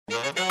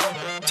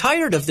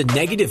Tired of the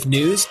negative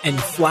news and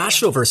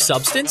flashover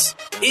substance?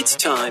 It's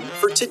time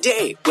for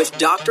Today with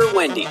Dr.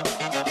 Wendy.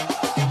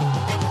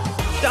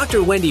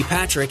 Dr. Wendy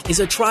Patrick is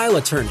a trial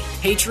attorney,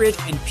 patriot,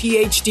 and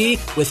PhD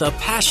with a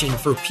passion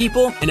for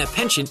people and a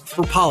penchant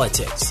for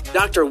politics.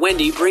 Dr.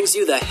 Wendy brings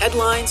you the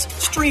headlines,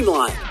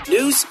 streamlined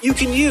news you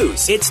can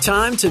use. It's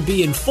time to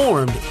be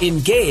informed,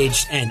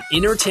 engaged, and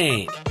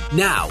entertained.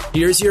 Now,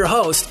 here's your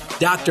host,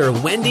 Dr.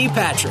 Wendy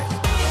Patrick.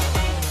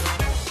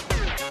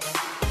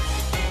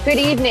 Good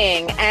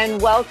evening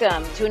and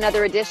welcome to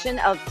another edition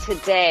of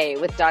Today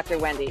with Dr.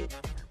 Wendy.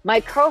 My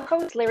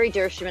co-host Larry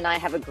Dersham and I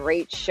have a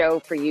great show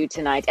for you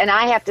tonight. And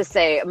I have to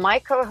say, my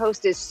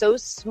co-host is so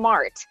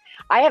smart.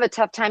 I have a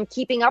tough time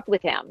keeping up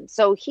with him.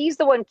 So he's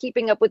the one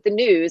keeping up with the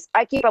news.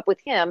 I keep up with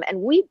him.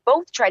 And we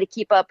both try to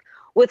keep up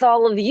with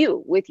all of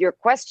you, with your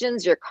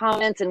questions, your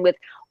comments, and with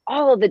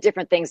all of the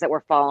different things that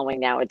we're following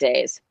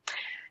nowadays.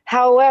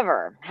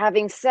 However,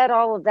 having said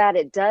all of that,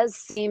 it does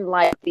seem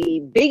like the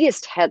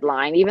biggest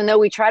headline, even though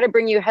we try to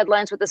bring you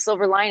headlines with a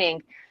silver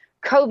lining,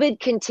 COVID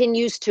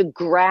continues to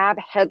grab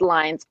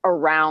headlines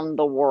around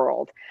the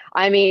world.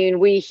 I mean,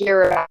 we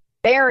hear about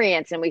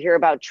variants and we hear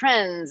about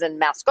trends and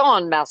mask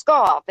on, mask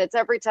off. It's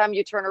every time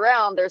you turn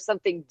around, there's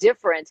something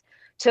different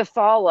to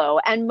follow.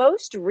 And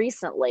most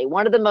recently,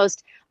 one of the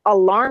most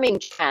alarming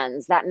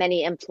trends that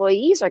many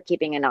employees are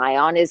keeping an eye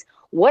on is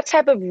what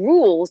type of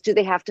rules do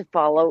they have to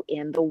follow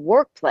in the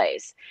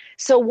workplace?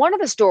 So one of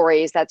the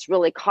stories that's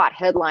really caught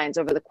headlines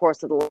over the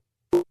course of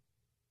the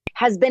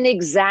has been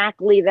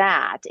exactly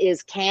that,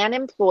 is can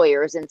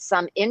employers in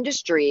some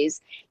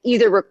industries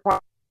either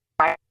require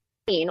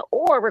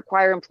or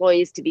require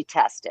employees to be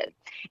tested?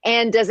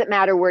 And does it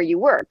matter where you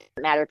work? Does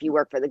it matter if you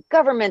work for the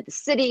government, the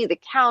city, the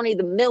county,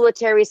 the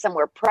military,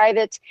 somewhere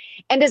private?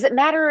 And does it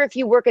matter if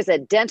you work as a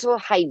dental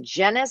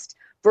hygienist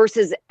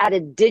versus at a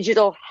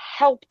digital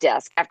help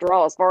desk? After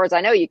all, as far as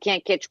I know, you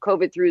can't catch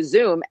COVID through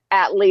Zoom,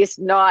 at least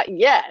not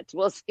yet.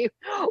 We'll see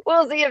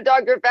if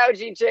Dr.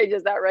 Fauci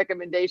changes that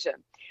recommendation.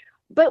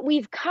 But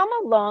we've come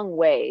a long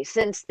way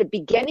since the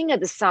beginning of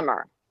the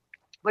summer,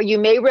 where you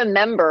may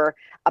remember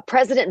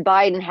President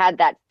Biden had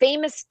that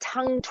famous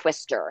tongue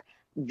twister,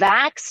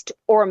 vaxxed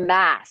or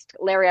masked.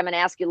 Larry, I'm going to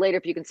ask you later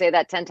if you can say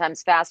that 10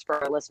 times fast for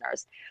our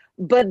listeners.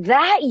 But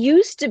that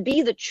used to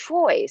be the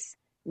choice.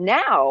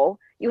 Now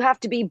you have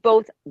to be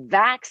both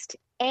vaxxed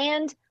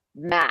and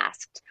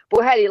masked.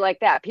 Boy, how do you like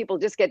that? People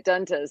just get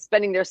done to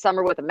spending their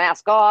summer with a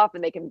mask off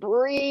and they can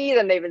breathe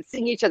and they've been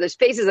seeing each other's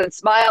faces and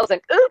smiles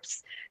and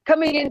oops,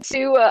 coming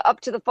into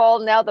up to the fall,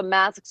 now the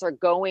masks are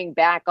going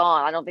back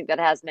on. I don't think that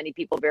has many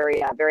people very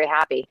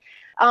happy.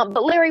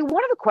 But Larry,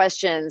 one of the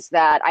questions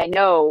that I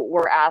know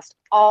we're asked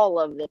all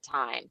of the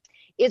time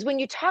is when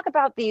you talk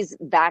about these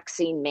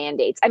vaccine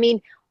mandates, I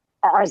mean,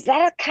 is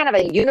that kind of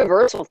a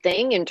universal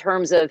thing in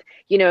terms of,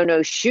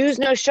 no shoes,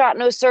 no shot,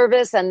 no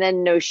service, and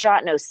then no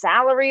shot, no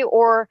salary?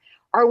 Or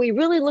are we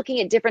really looking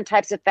at different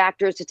types of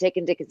factors to take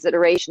into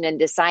consideration and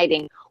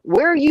deciding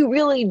where you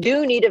really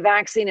do need a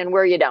vaccine and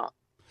where you don't?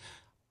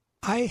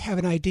 I have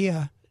an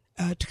idea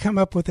to come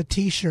up with a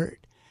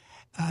T-shirt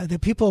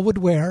that people would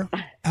wear,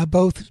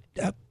 both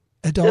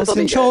adults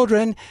and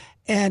children,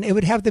 and it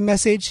would have the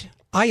message,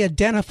 I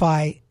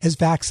identify as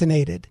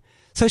vaccinated.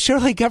 So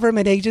surely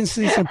government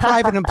agencies and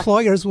private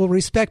employers will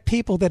respect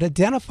people that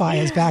identify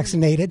as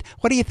vaccinated.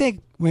 What do you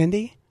think,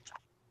 Wendy?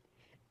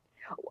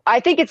 I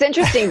think it's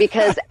interesting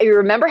because you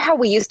remember how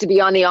we used to be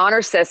on the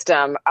honor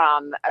system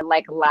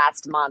like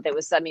last month.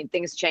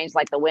 Things changed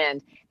like the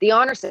wind. The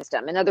honor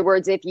system. In other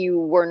words, if you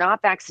were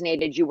not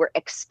vaccinated, you were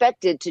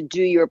expected to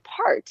do your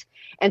part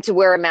and to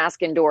wear a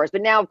mask indoors.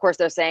 But now, of course,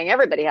 they're saying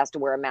everybody has to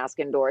wear a mask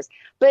indoors.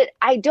 But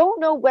I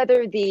don't know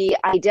whether the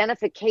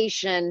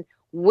identification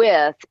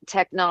with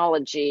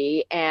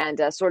technology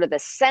and sort of the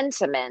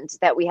sentiment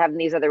that we have in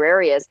these other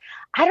areas,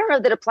 I don't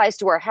know that applies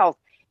to our health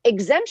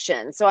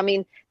exemption. So, I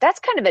mean, that's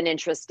kind of an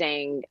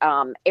interesting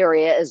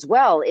area as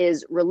well,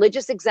 is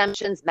religious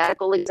exemptions,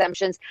 medical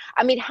exemptions.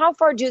 I mean, how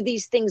far do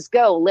these things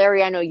go?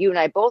 Larry, I know you and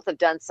I both have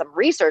done some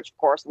research. Of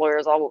course,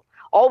 lawyers,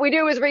 all we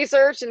do is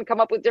research and come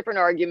up with different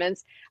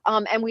arguments.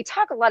 And we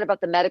talk a lot about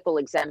the medical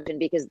exemption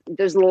because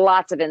there's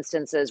lots of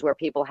instances where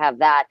people have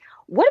that.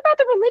 What about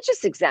the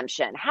religious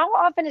exemption? How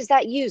often is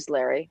that used,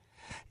 Larry?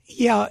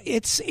 Yeah,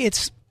 it's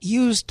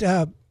used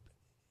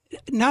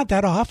not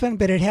that often,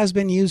 but it has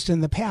been used in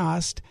the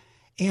past.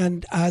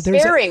 And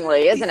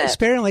sparingly, isn't it?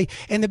 Sparingly.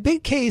 And the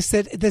big case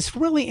that's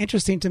really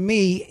interesting to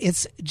me,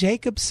 it's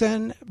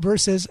Jacobson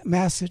versus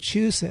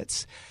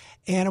Massachusetts.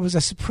 And it was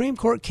a Supreme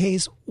Court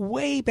case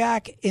way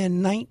back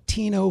in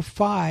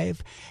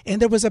 1905.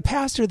 And there was a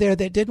pastor there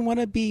that didn't want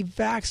to be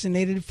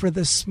vaccinated for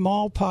the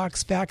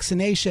smallpox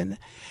vaccination.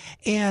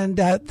 And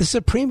the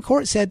Supreme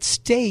Court said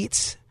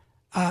states,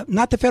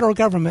 not the federal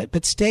government,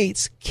 but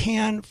states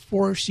can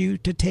force you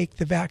to take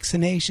the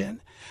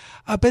vaccination.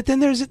 But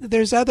then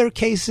there's other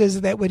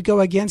cases that would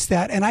go against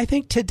that. And I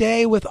think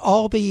today, with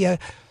all the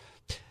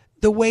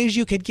ways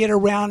you could get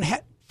around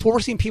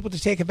forcing people to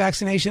take a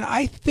vaccination,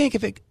 I think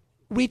if it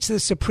reached the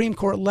Supreme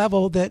Court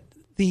level, that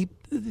the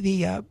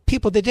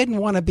people that didn't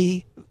want to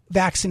be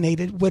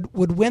vaccinated would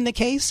win the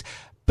case.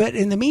 But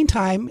in the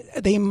meantime,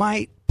 they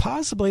might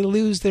possibly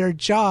lose their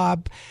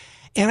job.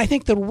 And I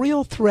think the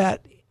real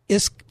threat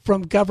is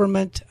from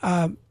government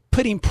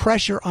putting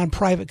pressure on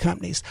private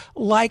companies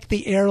like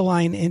the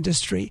airline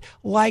industry,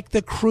 like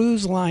the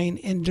cruise line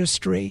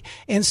industry,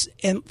 and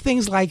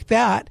things like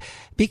that,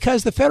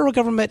 because the federal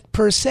government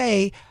per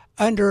se,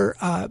 under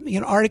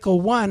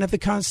Article 1 of the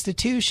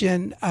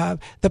Constitution,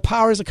 the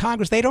powers of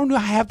Congress, they don't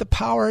have the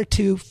power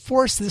to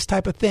force this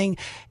type of thing.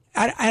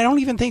 I don't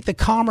even think the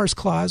Commerce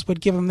Clause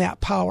would give them that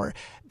power.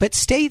 But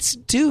states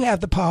do have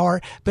the power,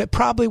 but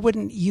probably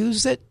wouldn't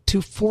use it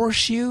to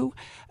force you.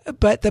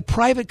 But the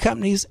private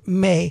companies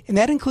may, and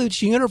that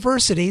includes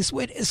universities.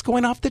 It's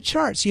going off the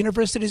charts.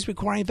 Universities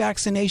requiring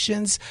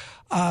vaccinations,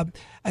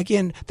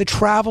 again, the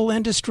travel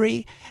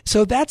industry.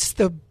 So that's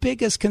the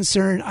biggest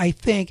concern, I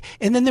think.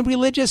 And then the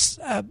religious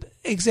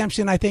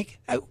exemption, I think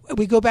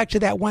we go back to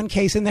that one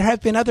case, and there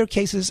have been other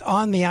cases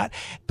on that.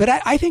 But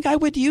I think I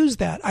would use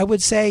that. I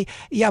would say,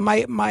 yeah,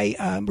 my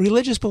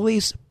religious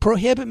beliefs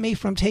prohibit me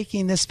from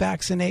taking this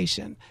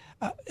vaccination,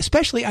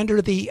 especially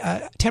under the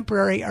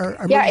temporary or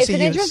emergency use. Yeah, it's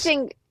an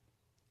interesting.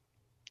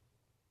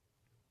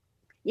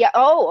 Yeah.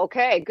 Oh,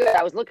 okay. Good.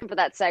 I was looking for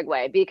that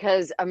segue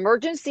because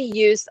emergency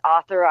use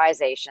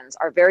authorizations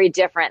are very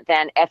different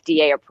than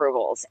FDA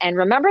approvals. And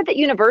remember that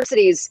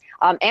universities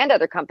and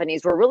other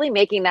companies were really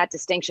making that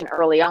distinction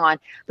early on.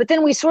 But then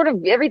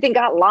everything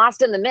got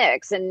lost in the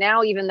mix. And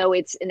now, even though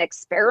it's an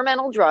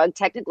experimental drug,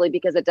 technically,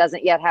 because it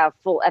doesn't yet have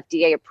full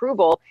FDA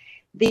approval,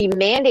 the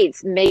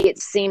mandates make it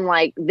seem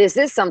like this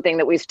is something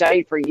that we've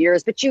studied for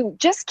years. But you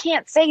just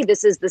can't say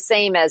this is the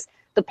same as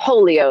the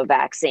polio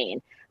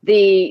vaccine,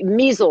 the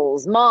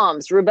measles,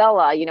 mumps,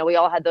 rubella. We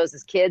all had those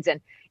as kids. And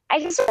I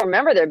just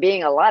remember there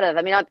being a lot of,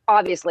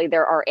 obviously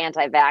there are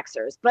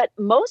anti-vaxxers, but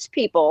most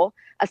people,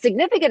 a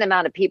significant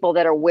amount of people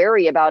that are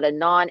wary about a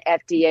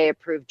non-FDA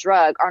approved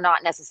drug are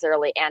not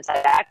necessarily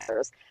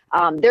anti-vaxxers.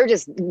 They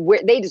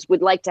just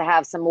would like to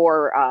have some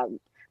more,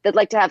 they'd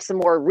like to have some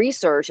more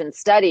research and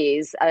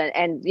studies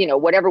and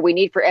whatever we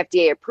need for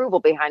FDA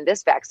approval behind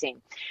this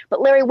vaccine.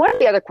 But Larry, one of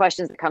the other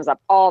questions that comes up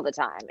all the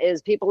time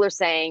is people are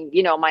saying,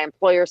 my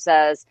employer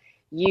says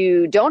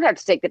you don't have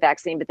to take the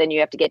vaccine, but then you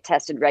have to get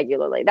tested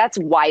regularly. That's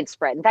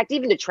widespread. In fact,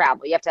 even to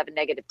travel, you have to have a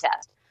negative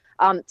test.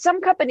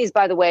 Some companies,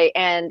 by the way,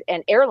 and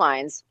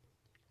airlines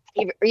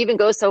even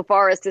go so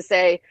far as to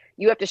say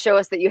you have to show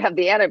us that you have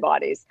the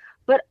antibodies.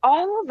 But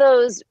all of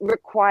those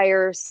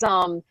require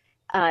some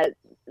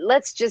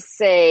let's just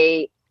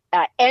say,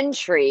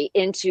 entry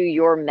into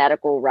your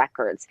medical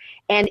records.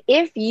 And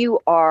if you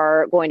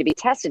are going to be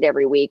tested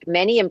every week,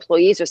 many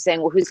employees are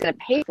saying, well, who's going to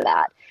pay for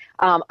that?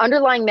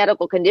 Underlying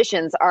medical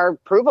conditions are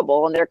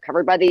provable and they're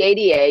covered by the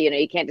ADA.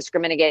 You can't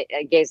discriminate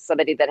against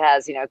somebody that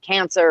has,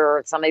 cancer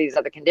or some of these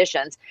other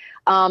conditions.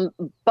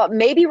 But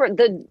maybe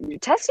the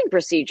testing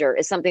procedure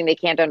is something they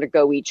can't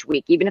undergo each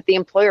week, even if the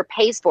employer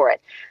pays for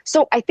it.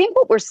 So I think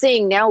what we're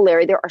seeing now,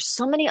 Larry, there are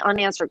so many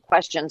unanswered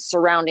questions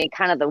surrounding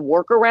kind of the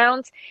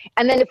workarounds.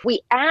 And then if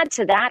we add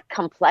to that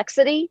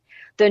complexity,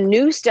 the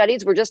new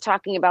studies we're just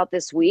talking about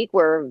this week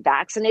where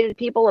vaccinated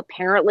people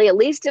apparently, at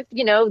least if,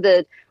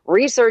 the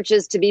research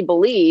is to be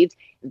believed,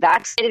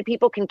 vaccinated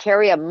people can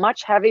carry a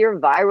much heavier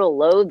viral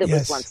load than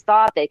was once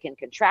thought. They can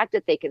contract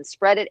it, they can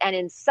spread it. And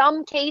in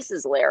some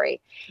cases,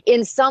 Larry,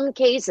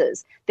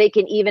 they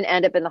can even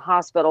end up in the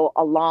hospital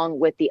along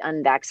with the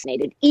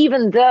unvaccinated,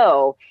 even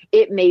though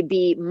it may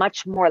be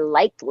much more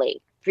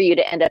likely for you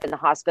to end up in the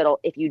hospital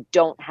if you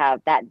don't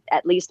have that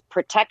at least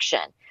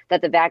protection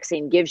that the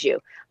vaccine gives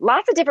you.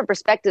 Lots of different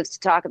perspectives to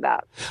talk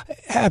about.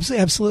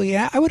 Absolutely.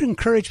 I would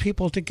encourage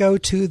people to go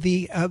to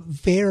the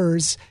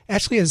VAERS,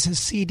 actually as a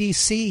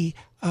CDC.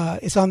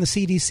 It's on the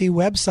CDC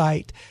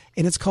website,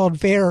 and it's called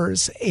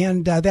VAERS,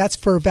 and that's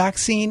for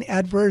Vaccine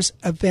Adverse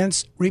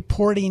Events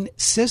Reporting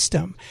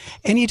System.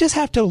 And you just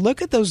have to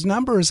look at those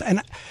numbers,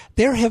 and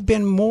there have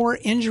been more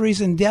injuries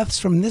and deaths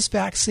from this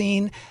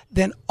vaccine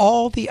than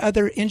all the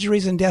other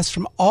injuries and deaths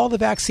from all the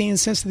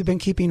vaccines since they've been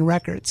keeping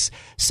records.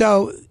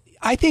 So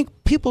I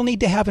think people need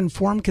to have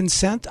informed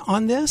consent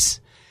on this.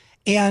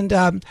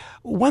 And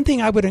one thing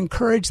I would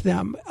encourage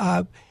them,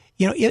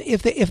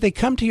 if they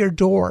come to your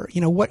door,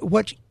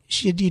 what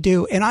should you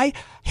do? And I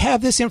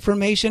have this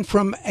information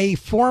from a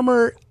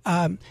former,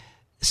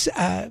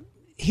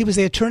 he was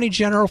the Attorney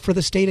General for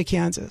the state of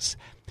Kansas.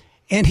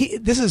 And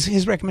this is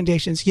his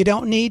recommendations. You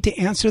don't need to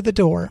answer the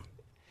door.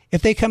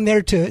 If they come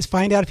there to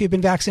find out if you've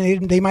been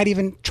vaccinated, they might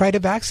even try to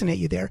vaccinate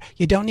you there.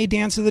 You don't need to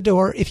answer the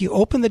door. If you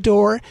open the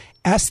door,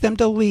 ask them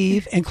to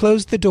leave and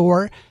close the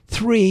door.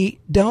 3,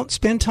 don't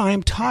spend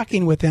time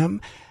talking with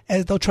them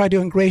as they'll try to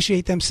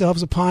ingratiate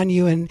themselves upon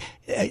you and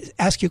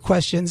ask you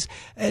questions.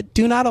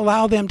 Do not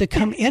allow them to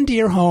come into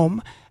your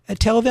home.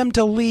 Tell them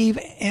to leave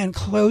and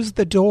close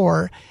the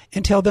door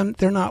and tell them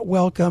they're not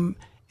welcome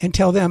and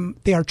tell them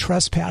they are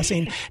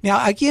trespassing.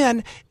 Now,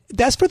 again,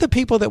 that's for the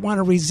people that want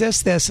to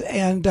resist this.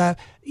 And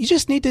you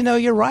just need to know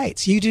your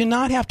rights. You do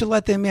not have to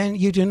let them in.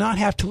 You do not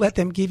have to let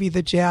them give you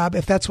the jab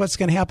if that's what's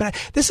going to happen.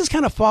 This has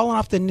kind of fallen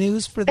off the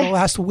news for the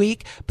last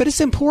week, but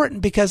it's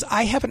important because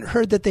I haven't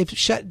heard that they've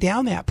shut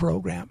down that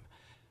program.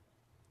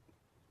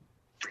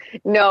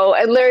 No,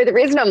 and Larry, the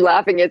reason I'm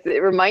laughing is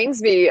it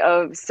reminds me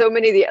of so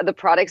many of the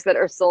products that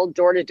are sold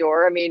door to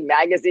door. I mean,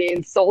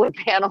 magazines, solar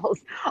panels.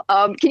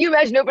 Can you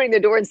imagine opening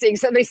the door and seeing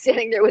somebody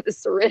standing there with a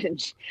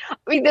syringe? I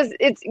mean,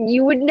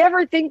 you would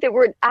never think that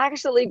we'd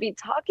actually be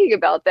talking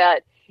about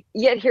that.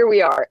 Yet here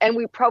we are. And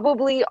we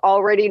probably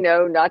already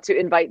know not to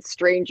invite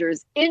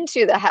strangers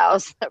into the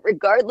house,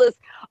 regardless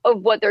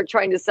of what they're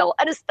trying to sell,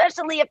 and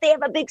especially if they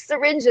have a big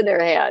syringe in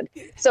their hand.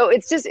 So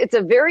it's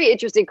a very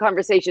interesting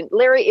conversation.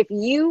 Larry, if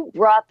you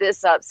brought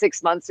this up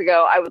 6 months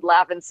ago, I would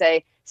laugh and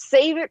say,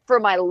 save it for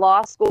my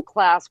law school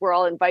class where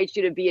I'll invite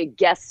you to be a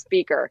guest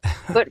speaker.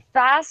 But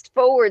fast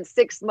forward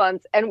 6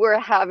 months and we're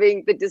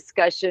having the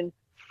discussion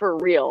for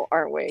real,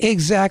 aren't we?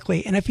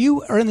 Exactly. And if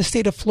you are in the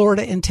state of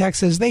Florida and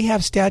Texas, they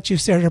have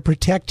statutes there to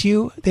protect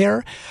you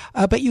there.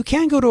 But you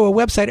can go to a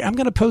website. I'm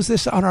going to post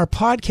this on our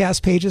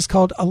podcast page. It's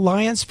called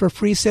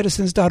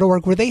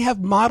allianceforfreecitizens.org, where they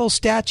have model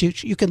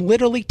statutes. You can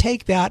literally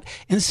take that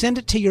and send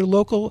it to your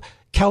local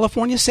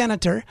California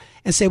senator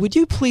and say, would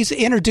you please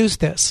introduce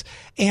this?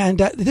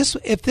 And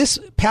if this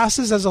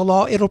passes as a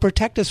law, it'll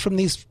protect us from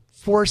these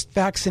forced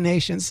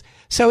vaccinations.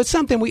 So it's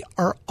something we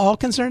are all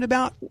concerned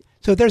about.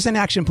 So there's an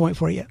action point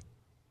for you.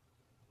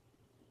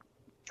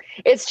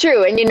 It's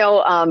true.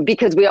 And,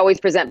 because we always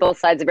present both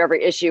sides of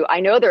every issue,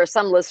 I know there are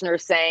some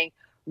listeners saying,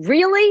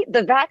 really,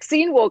 the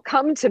vaccine will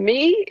come to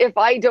me if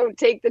I don't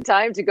take the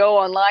time to go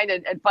online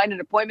and find an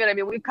appointment? I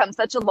mean, we've come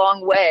such a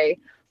long way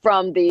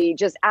from the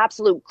just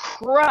absolute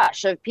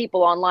crush of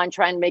people online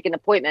trying to make an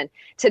appointment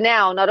to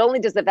now, not only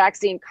does the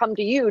vaccine come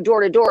to you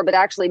door to door, but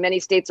actually many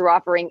states are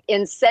offering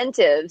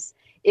incentives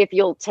if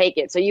you'll take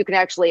it. So you can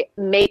actually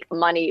make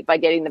money by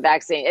getting the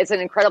vaccine. It's an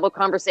incredible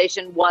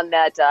conversation, one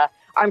that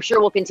I'm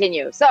sure will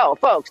continue. So,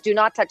 folks, do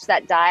not touch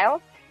that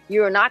dial.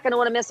 You are not going to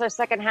want to miss our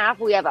second half.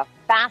 We have a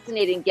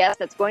fascinating guest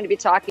that's going to be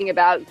talking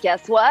about,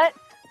 guess what?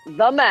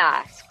 The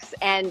masks.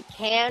 And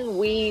can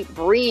we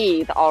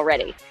breathe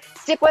already?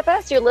 Stick with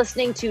us. You're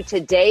listening to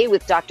Today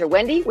with Dr.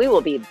 Wendy. We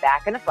will be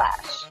back in a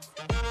flash.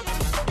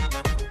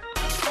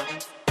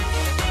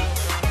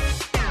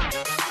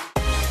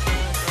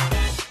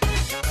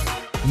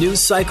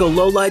 News cycle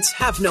lowlights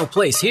have no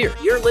place here.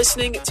 You're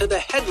listening to the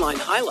headline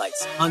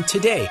highlights on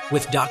Today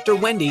with Dr.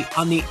 Wendy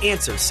on The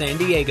Answer San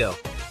Diego.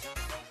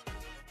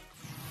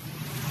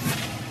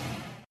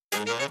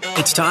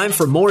 It's time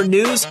for more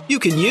news you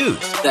can use.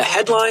 The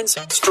headlines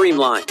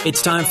streamlined.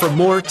 It's time for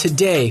more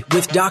Today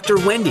with Dr.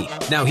 Wendy.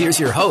 Now here's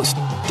your host,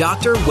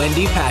 Dr.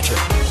 Wendy Patrick.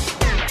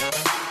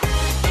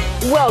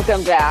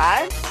 Welcome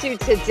back to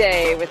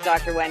Today with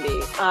Dr. Wendy.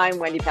 I'm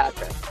Wendy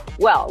Patrick.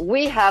 Well,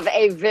 we have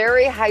a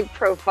very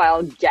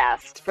high-profile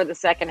guest for the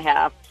second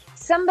half,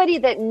 somebody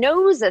that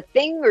knows a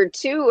thing or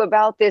two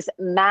about this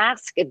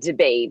mask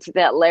debate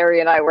that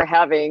Larry and I were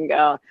having,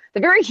 the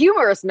very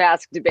humorous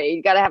mask debate.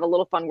 You got to have a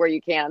little fun where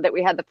you can, that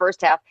we had the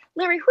first half.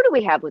 Larry, who do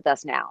we have with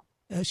us now?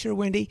 Sure,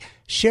 Wendy.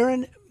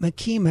 Sharon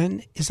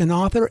McKeeman is an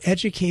author,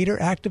 educator,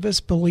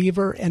 activist,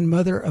 believer, and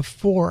mother of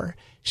four.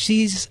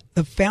 She's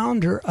the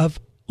founder of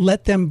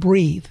Let Them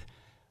Breathe,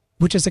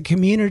 which is a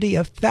community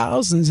of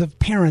thousands of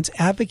parents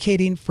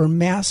advocating for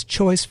mass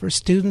choice for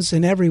students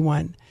and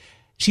everyone.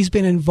 She's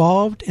been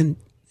involved in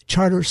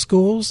charter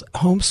schools,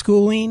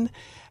 homeschooling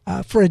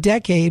for a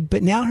decade,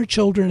 but now her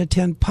children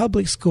attend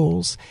public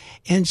schools,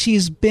 and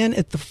she's been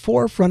at the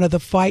forefront of the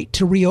fight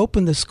to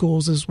reopen the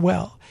schools as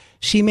well.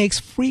 She makes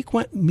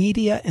frequent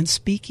media and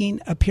speaking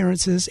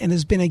appearances and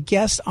has been a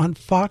guest on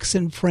Fox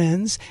and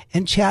Friends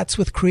and chats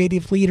with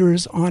creative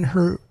leaders on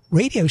her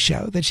radio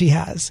show that she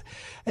has.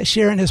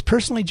 Sharon has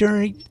personally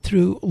journeyed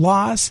through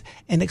loss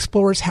and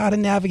explores how to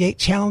navigate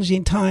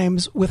challenging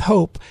times with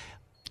hope,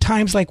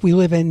 times like we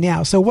live in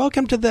now. So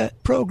welcome to the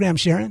program,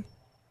 Sharon.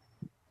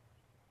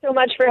 So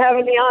much for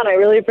having me on. I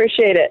really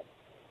appreciate it.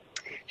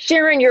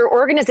 Sharon, your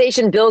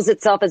organization bills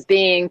itself as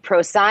being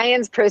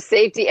pro-science,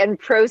 pro-safety, and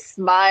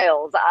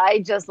pro-smiles.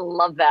 I just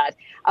love that.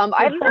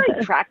 I have a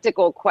very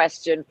practical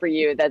question for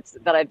you that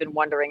I've been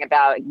wondering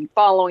about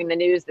following the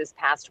news this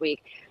past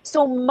week.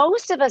 So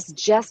most of us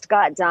just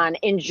got done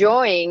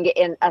enjoying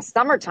in a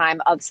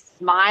summertime of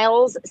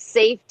smiles,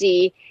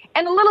 safety,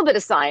 and a little bit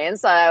of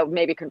science,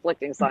 maybe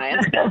conflicting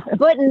science.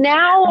 But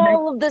now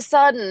all of a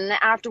sudden,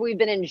 after we've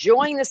been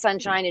enjoying the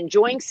sunshine,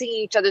 enjoying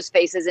seeing each other's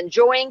faces,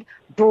 enjoying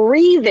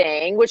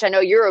breathing, which I know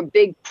you're a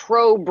big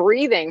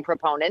pro-breathing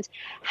proponent,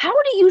 how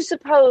do you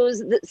suppose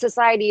that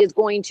society is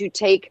going to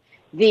take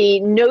the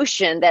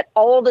notion that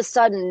all of a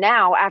sudden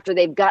now, after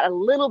they've got a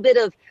little bit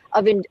of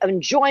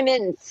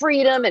enjoyment and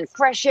freedom and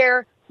fresh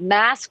air,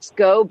 masks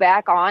go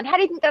back on? How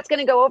do you think that's going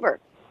to go over?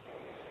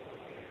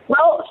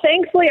 Well,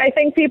 thankfully, I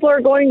think people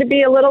are going to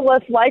be a little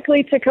less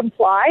likely to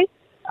comply.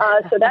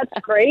 So that's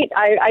great.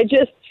 I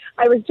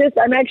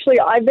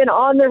I've been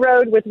on the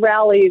road with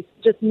rallies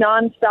just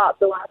nonstop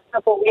the last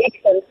couple of weeks.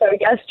 And so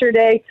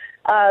yesterday,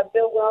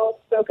 Bill Wells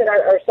spoke at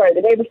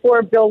the day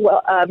before,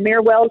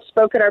 Mayor Wells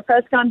spoke at our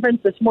press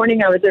conference. This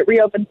morning I was at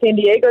Reopen San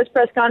Diego's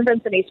press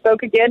conference, and he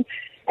spoke again.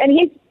 And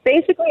he's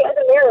basically, as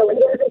a mayor, with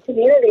the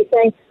community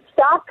saying,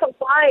 stop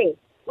complying.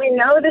 We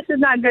know this is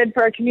not good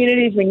for our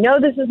communities. We know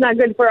this is not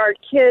good for our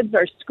kids,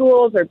 our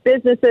schools, our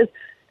businesses.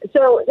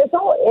 So this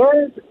all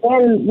ends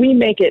when we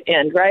make it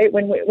end, right?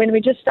 When we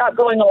just stop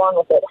going along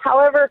with it.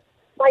 However,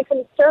 my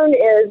concern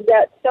is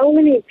that so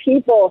many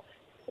people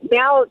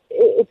now,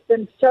 it's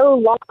been so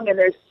long and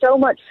there's so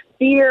much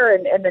fear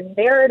and the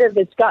narrative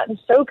has gotten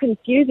so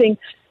confusing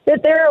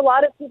that there are a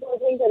lot of people who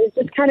think that it's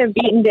just kind of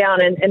beaten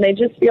down and they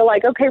just feel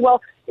like, okay,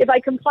 well, if I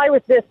comply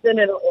with this, then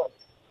it'll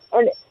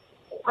end. And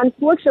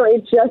unfortunately,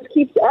 it just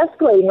keeps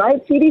escalating,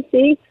 right?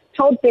 CDC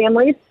told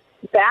families,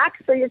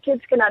 back so your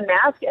kids can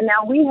unmask, and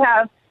now we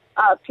have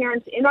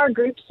parents in our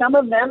group. Some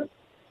of them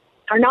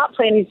are not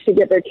planning to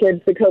get their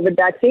kids the COVID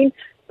vaccine,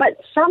 but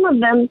some of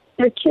them,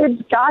 their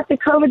kids got the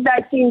COVID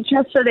vaccine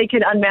just so they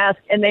could unmask,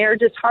 and they are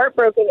just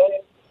heartbroken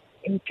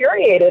and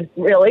infuriated,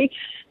 really,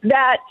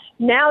 that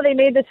now they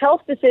made this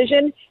health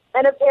decision,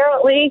 and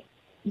apparently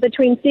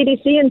between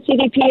CDC and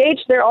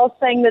CDPH, they're all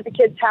saying that the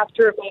kids have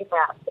to remain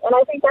masked. And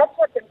I think that's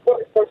what's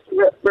important for us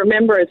to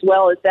remember as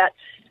well, is that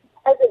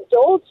as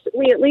adults,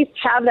 we at least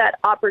have that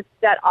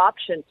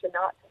option to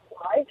not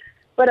comply.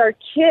 But our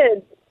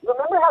kids,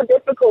 remember how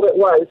difficult it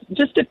was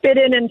just to fit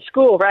in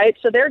school, right?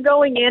 So they're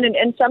going in,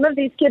 and some of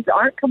these kids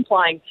aren't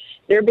complying.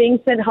 They're being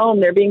sent home.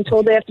 They're being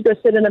told they have to go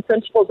sit in the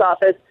principal's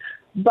office.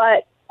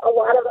 But a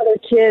lot of other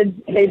kids,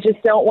 they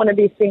just don't want to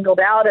be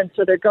singled out, and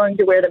so they're going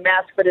to wear the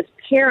mask. But as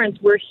parents,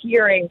 we're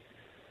hearing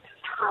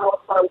how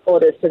harmful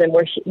it is to them.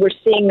 We're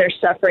seeing their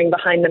suffering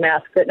behind the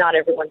mask that not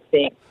everyone's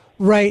seeing.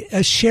 Right.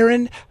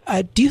 Sharon,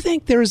 do you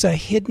think there's a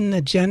hidden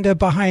agenda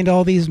behind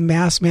all these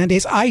mask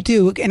mandates? I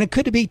do, and it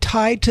could be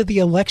tied to the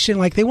election.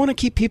 Like they want to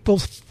keep people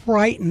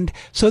frightened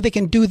so they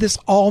can do this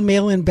all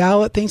mail-in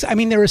ballot things. I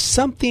mean, there is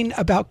something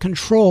about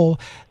control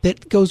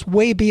that goes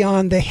way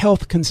beyond the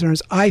health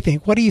concerns, I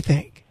think. What do you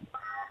think?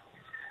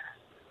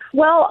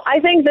 Well, I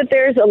think that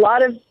there's a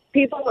lot of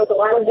people with a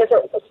lot of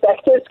different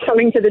perspectives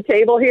coming to the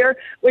table here,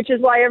 which is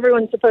why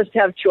everyone's supposed to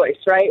have choice,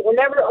 right? We're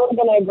never all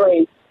going to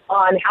agree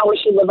on how we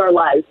should live our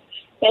lives.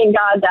 Thank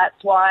God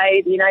that's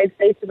why the United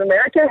States of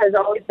America has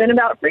always been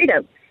about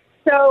freedom.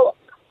 So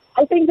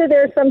I think that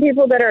there are some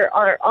people that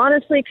are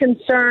honestly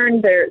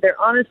concerned.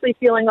 They're honestly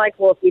feeling like,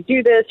 well, if we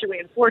do this or we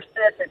enforce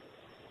this, it's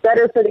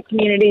better for the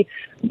community.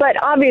 But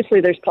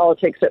obviously there's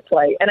politics at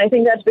play. And I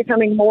think that's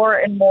becoming more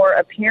and more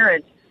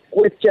apparent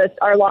with just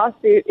our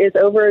lawsuit is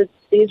over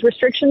these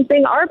restrictions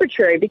being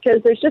arbitrary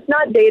because there's just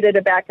not data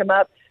to back them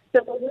up. So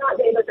if it's not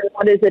data, then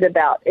what is it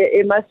about?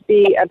 It must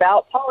be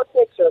about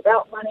politics or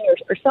about money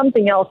or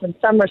something else in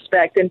some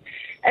respect. And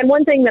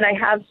one thing that I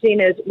have seen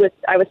is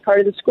I was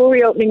part of the school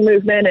reopening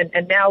movement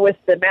and now with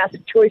the mask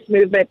choice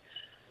movement,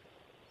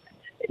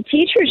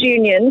 teachers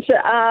unions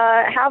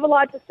have a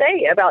lot to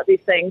say about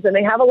these things, and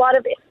they have a lot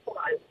of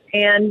influence.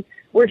 And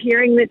we're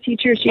hearing that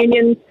teachers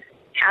unions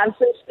have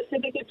some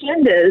specific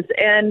agendas.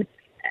 And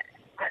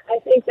I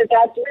think that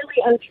that's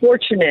really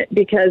unfortunate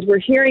because we're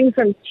hearing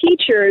from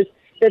teachers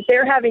that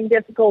they're having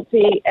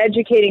difficulty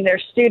educating their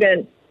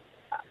students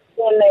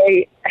when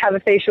they have a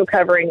facial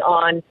covering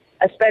on,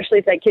 especially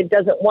if that kid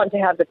doesn't want to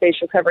have the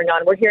facial covering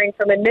on. We're hearing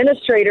from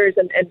administrators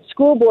and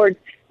school boards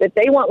that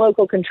they want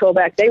local control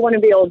back. They want to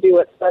be able to do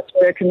what's best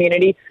for their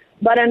community.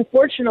 But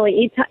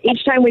unfortunately,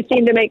 each time we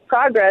seem to make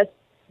progress,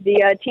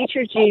 the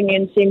teachers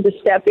union seem to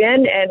step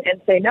in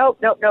and say, nope.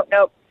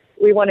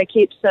 We want to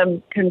keep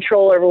some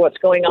control over what's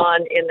going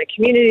on in the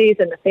communities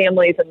and the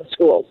families and the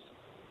schools.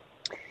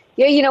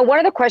 Yeah, one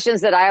of the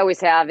questions that I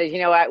always have is,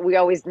 we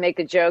always make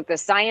the joke, the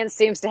science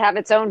seems to have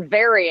its own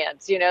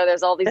variants.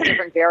 There's all these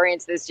different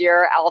variants this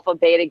year, alpha,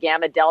 beta,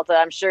 gamma, delta.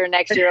 I'm sure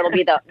next year it'll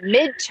be the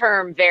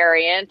midterm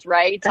variant,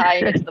 right,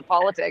 tying into the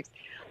politics.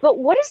 But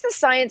what is the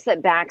science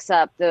that backs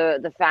up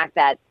the fact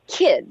that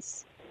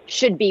kids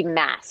should be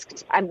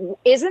masked?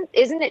 Isn't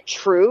it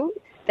true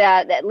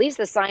that at least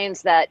the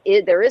science that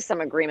there is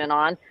some agreement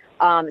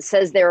on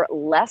says they're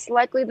less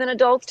likely than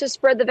adults to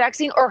spread the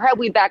vaccine, or have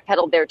we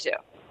backpedaled there too?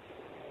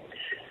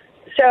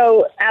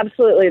 So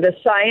absolutely. The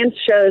science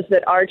shows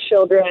that our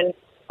children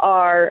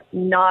are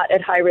not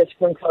at high risk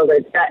from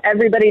COVID.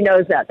 Everybody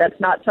knows that. That's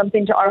not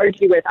something to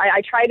argue with.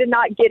 I try to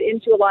not get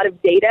into a lot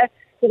of data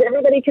because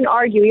everybody can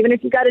argue. Even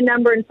if you've got a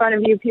number in front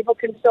of you, people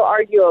can still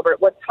argue over it.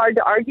 What's hard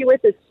to argue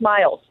with is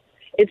smiles.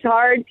 It's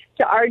hard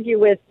to argue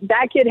with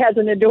that kid has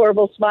an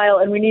adorable smile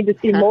and we need to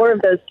see more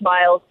of those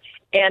smiles.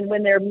 And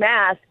when they're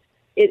masked,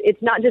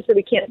 it's not just that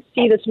we can't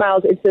see the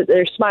smiles, it's that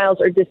their smiles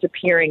are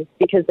disappearing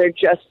because they're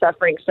just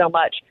suffering so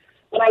much.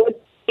 But I would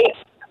say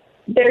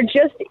there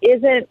just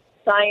isn't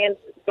science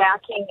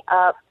backing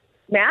up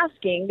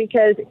masking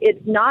because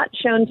it's not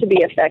shown to be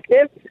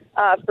effective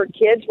for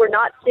kids. We're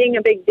not seeing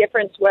a big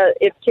difference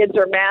if kids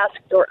are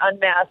masked or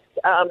unmasked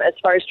as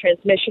far as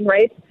transmission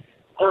rates.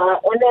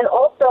 And then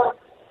also,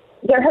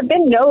 there have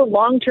been no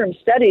long-term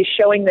studies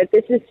showing that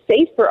this is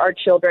safe for our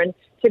children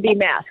to be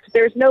masked.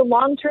 There's no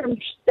long-term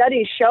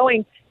studies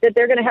showing that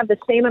they're going to have the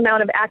same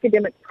amount of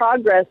academic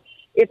progress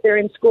if they're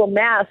in school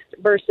masked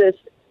versus,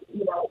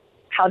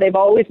 how they've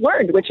always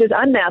learned, which is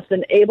unmasked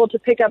and able to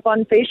pick up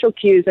on facial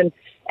cues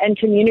and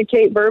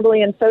communicate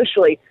verbally and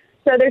socially.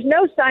 So there's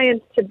no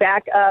science to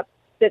back up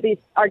that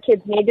our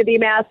kids need to be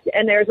masked,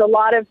 and there's a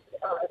lot of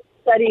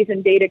studies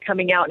and data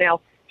coming out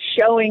now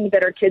showing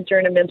that our kids are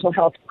in a mental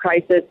health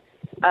crisis,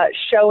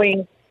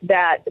 showing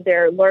that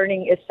their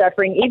learning is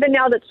suffering. Even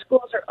now that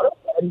schools are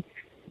open,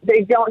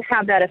 they don't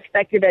have that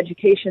effective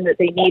education that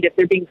they need if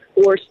they're being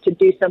forced to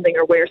do something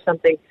or wear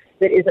something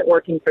that isn't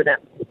working for them.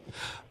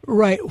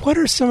 Right. What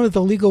are some of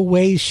the legal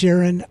ways,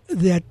 Sharon,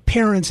 that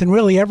parents and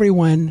really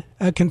everyone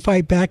can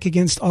fight back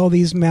against all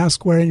these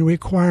mask wearing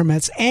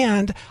requirements?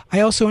 And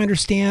I also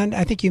understand,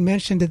 I think you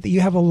mentioned that you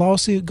have a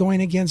lawsuit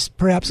going against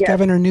perhaps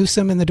Governor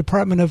Newsom and the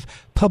Department of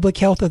Public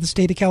Health of the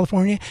state of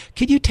California.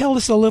 Could you tell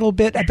us a little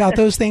bit about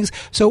those things?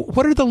 So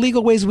what are the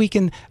legal ways we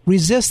can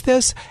resist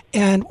this?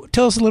 And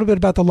tell us a little bit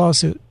about the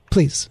lawsuit,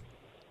 please.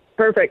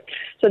 Perfect.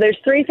 So there's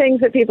 3 things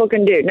that people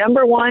can do.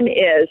 Number 1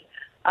 is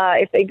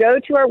if they go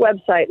to our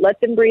website,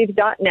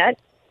 letthembreathe.net,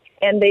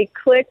 and they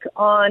click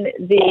on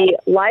the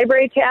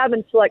library tab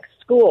and select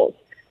schools,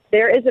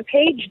 there is a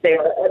page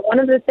there. And one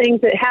of the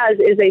things it has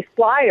is a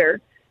flyer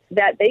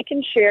that they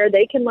can share,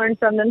 they can learn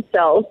from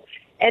themselves.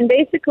 And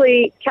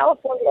basically,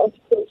 California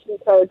Education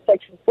Code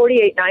Section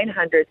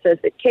 48900 says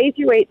that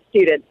K-8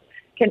 students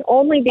can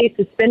only be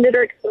suspended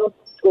or expelled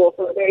from school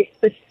for a very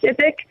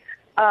specific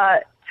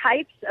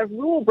types of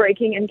rule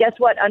breaking, and guess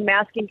what?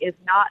 Unmasking is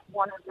not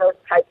one of those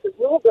types of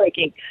rule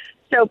breaking.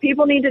 So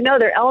people need to know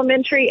their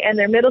elementary and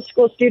their middle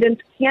school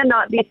students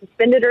cannot be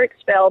suspended or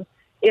expelled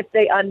if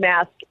they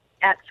unmask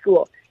at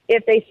school.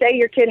 If they say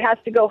your kid has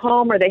to go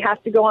home or they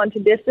have to go on to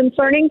distance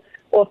learning,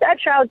 well, if that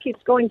child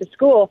keeps going to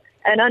school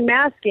and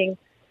unmasking,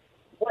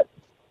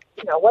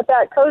 what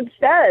that code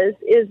says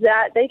is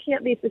that they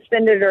can't be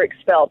suspended or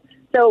expelled.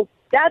 So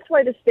that's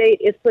why the state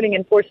is putting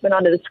enforcement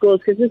onto the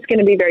schools, because it's going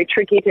to be very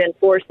tricky to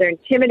enforce. They're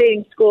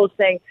intimidating schools,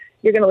 saying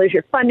you're going to lose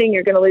your funding,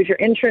 you're going to lose your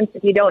insurance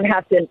if you don't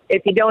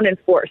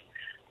enforce.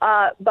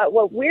 But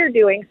what we're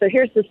doing, so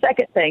here's the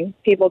second thing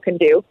people can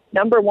do.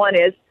 Number 1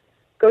 is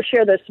go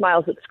share those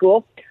smiles at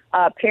school.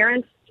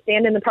 Parents,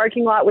 stand in the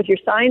parking lot with your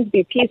signs,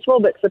 be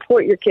peaceful, but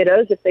support your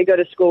kiddos if they go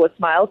to school with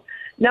smiles.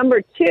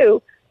 Number 2,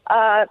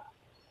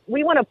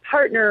 we want to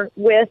partner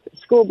with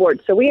school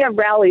boards. So we have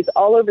rallies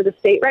all over the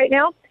state right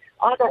now.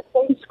 On that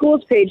same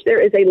schools page,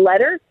 there is a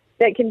letter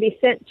that can be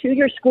sent to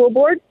your school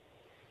board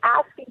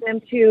asking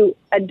them to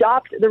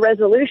adopt the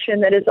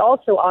resolution that is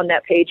also on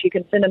that page. You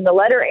can send them the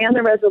letter and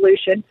the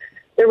resolution.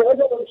 The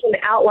resolution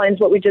outlines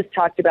what we just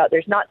talked about.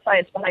 There's not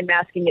science behind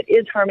masking. It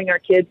is harming our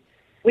kids.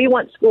 We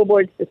want school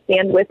boards to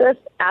stand with us,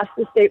 ask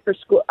the state for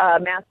school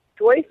mask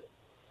choice,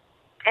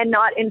 and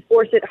not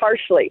enforce it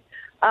harshly.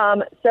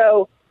 And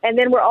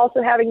then we're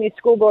also having these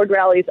school board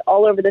rallies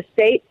all over the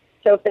state.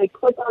 So if they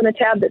click on the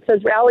tab that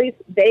says rallies,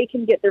 they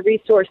can get the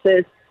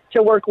resources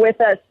to work with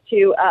us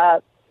to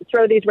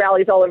throw these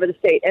rallies all over the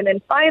state. And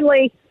then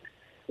finally,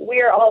 we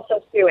are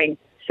also suing.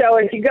 So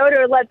if you go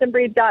to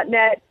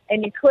letthembreathe.net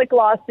and you click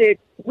lawsuit,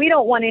 we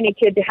don't want any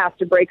kid to have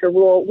to break a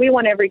rule. We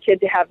want every kid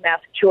to have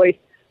mask choice.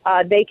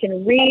 They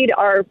can read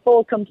our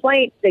full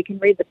complaint. They can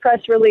read the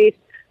press release.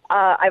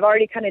 I've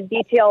already kind of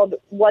detailed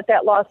what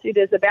that lawsuit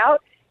is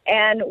about.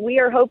 And we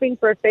are hoping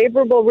for a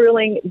favorable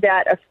ruling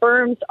that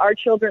affirms our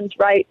children's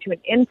right to an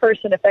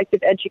in-person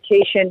effective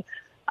education,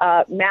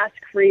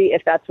 mask-free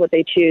if that's what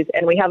they choose.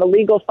 And we have a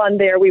legal fund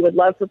there. We would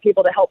love for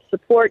people to help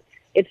support.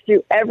 It's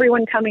through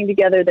everyone coming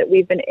together that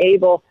we've been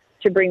able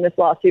to bring this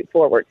lawsuit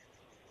forward.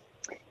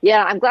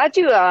 Yeah, I'm glad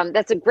you,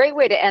 that's a great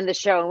way to end the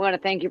show. And we want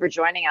to thank you for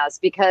joining us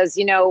because,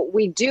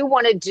 we do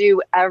want to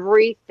do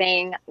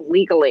everything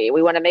legally.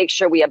 We want to make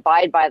sure we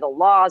abide by the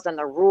laws and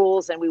the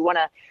rules, and we want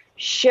to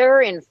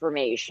share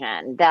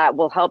information that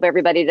will help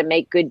everybody to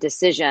make good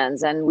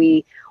decisions. And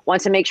we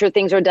want to make sure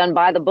things are done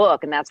by the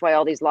book. And that's why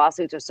all these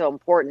lawsuits are so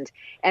important.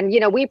 And,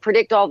 we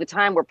predict all the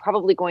time we're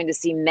probably going to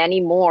see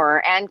many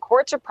more. And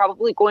courts are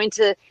probably going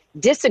to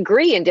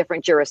disagree in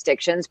different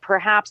jurisdictions,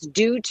 perhaps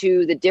due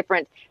to the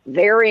different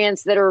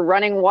variants that are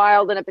running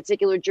wild in a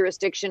particular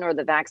jurisdiction, or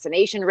the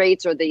vaccination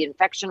rates or the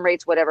infection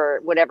rates,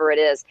 whatever it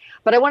is.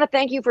 But I want to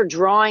thank you for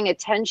drawing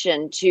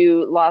attention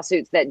to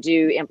lawsuits that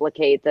do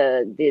implicate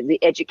the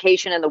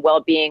education and the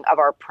well-being of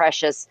our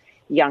precious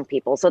young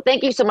people. So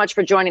thank you so much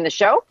for joining the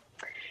show.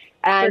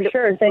 And for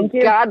sure. Thank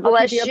you. God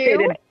bless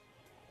you.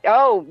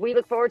 Oh, we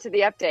look forward to the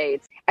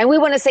updates. And we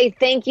want to say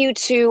thank you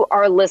to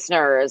our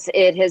listeners.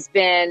 It has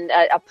been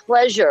a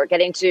pleasure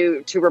getting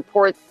to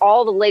report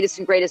all the latest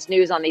and greatest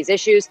news on these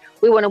issues.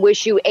 We want to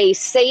wish you a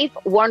safe,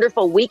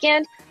 wonderful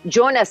weekend.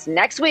 Join us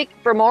next week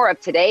for more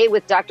of Today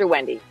with Dr.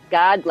 Wendy.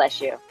 God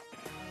bless you.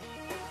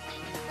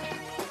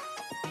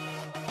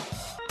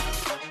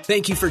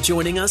 Thank you for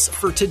joining us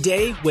for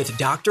Today with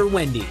Dr.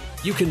 Wendy.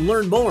 You can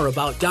learn more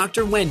about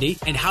Dr. Wendy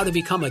and how to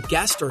become a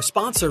guest or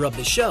sponsor of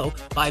the show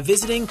by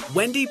visiting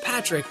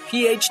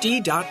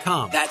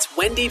wendypatrickphd.com. That's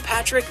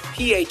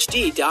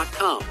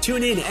wendypatrickphd.com.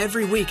 Tune in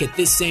every week at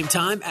this same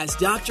time as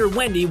Dr.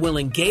 Wendy will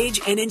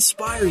engage and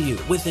inspire you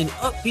with an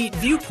upbeat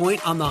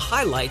viewpoint on the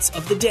highlights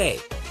of the day.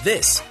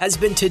 This has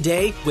been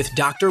Today with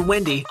Dr.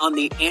 Wendy on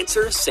The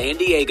Answer San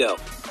Diego.